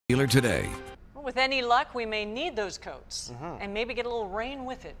Dealer today. Well, with any luck, we may need those coats and maybe get a little rain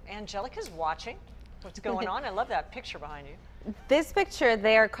with it. Angelica's watching what's going on. I love that picture behind you. This picture,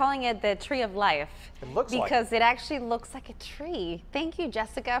 they are calling it the tree of life. It looks because it actually looks like a tree. Thank you,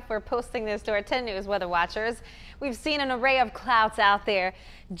 Jessica, for posting this to our 10 News weather watchers. We've seen an array of clouds out there.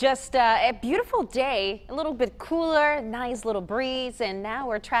 Just a beautiful day, a little bit cooler, nice little breeze, and now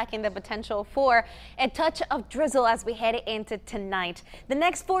we're tracking the potential for a touch of drizzle as we head into tonight. The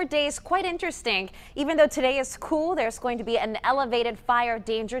next 4 days, quite interesting. Even though today is cool, there's going to be an elevated fire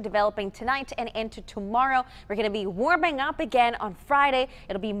danger developing tonight and into tomorrow. We're going to be warming up again on Friday.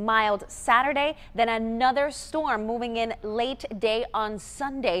 It'll be mild Saturday, then another storm moving in late day on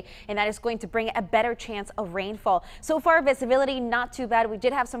Sunday, and that is going to bring a better chance of rainfall. So far, visibility not too bad. We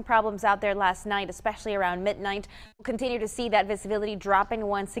did have some problems out there last night, especially around midnight. We'll continue to see that visibility dropping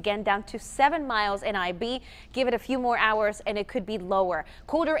once again down to 7 miles in IB. Give it a few more hours and it could be lower.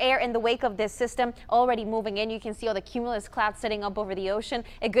 Colder air in the wake of this system already moving in. You can see all the cumulus clouds sitting up over the ocean,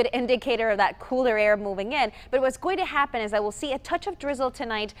 a good indicator of that cooler air moving in. But what's going to happen is that we'll see a touch of drizzle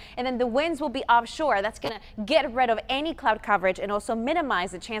tonight, and then the winds will be offshore. That's going to get rid of any cloud coverage and also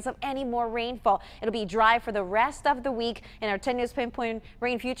minimize the chance of any more rainfall. It'll be dry for the rest of the week. In our 10 News pinpoint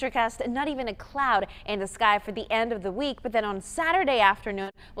rain futurecast, not even a cloud in the sky for the end of the week. But then on Saturday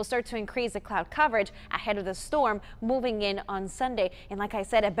afternoon, we'll start to increase the cloud coverage ahead of the storm moving in on Sunday. And like I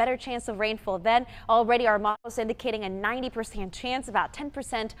said, a better chance of rainfall then. Already our models indicating a 90% chance, about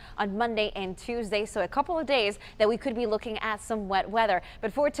 10% on Monday and Tuesday. So a couple of days that we could be looking at some wet weather.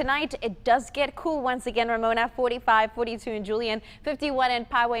 But for tonight, it does get cool once again. Ramona, 45, 42 in Julian, 51 in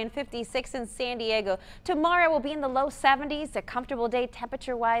Poway, and 56 in San Diego. Tomorrow will be in the low 70s, a comfortable day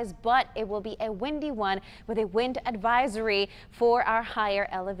temperature wise, but it will be a windy one with a wind advisory for our higher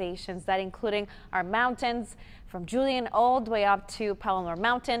elevations, that including our mountains from Julian all the way up to Palomar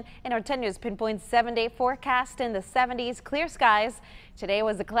Mountain. In our 10 News pinpoint 7-day forecast in the 70s, clear skies. Today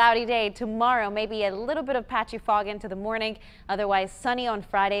was a cloudy day. Tomorrow, maybe a little bit of patchy fog into the morning. Otherwise sunny on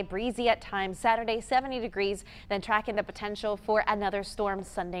Friday, breezy at times. Saturday, 70 degrees, then tracking the potential for another storm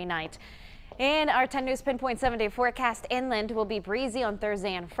Sunday night. In our 10 News pinpoint 7-day forecast, inland will be breezy on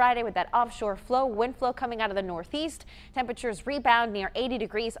Thursday and Friday with that offshore flow, wind flow coming out of the northeast. Temperatures rebound near 80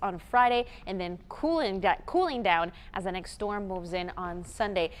 degrees on Friday and then cooling down as the next storm moves in on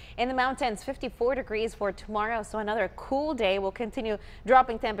Sunday. In the mountains, 54 degrees for tomorrow, so another cool day. We'll continue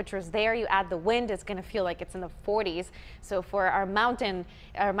dropping temperatures there. You add the wind, it's going to feel like it's in the 40s. So for our mountain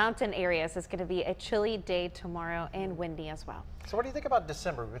areas, it's going to be a chilly day tomorrow and windy as well. So what do you think about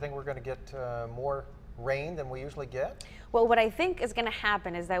December? Do you think we're going to get more rain than we usually get? Well, what I think is going to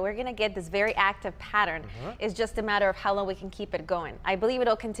happen is that we're going to get this very active pattern. It's just a matter of how long we can keep it going. I believe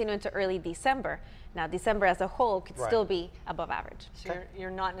it'll continue into early December. Now, December as a whole could still be above average. So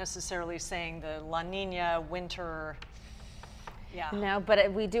you're not necessarily saying the La Nina winter. Yeah. No,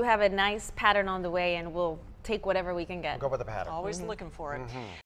 but we do have a nice pattern on the way, and we'll take whatever we can get. Go with the pattern. Always looking for it.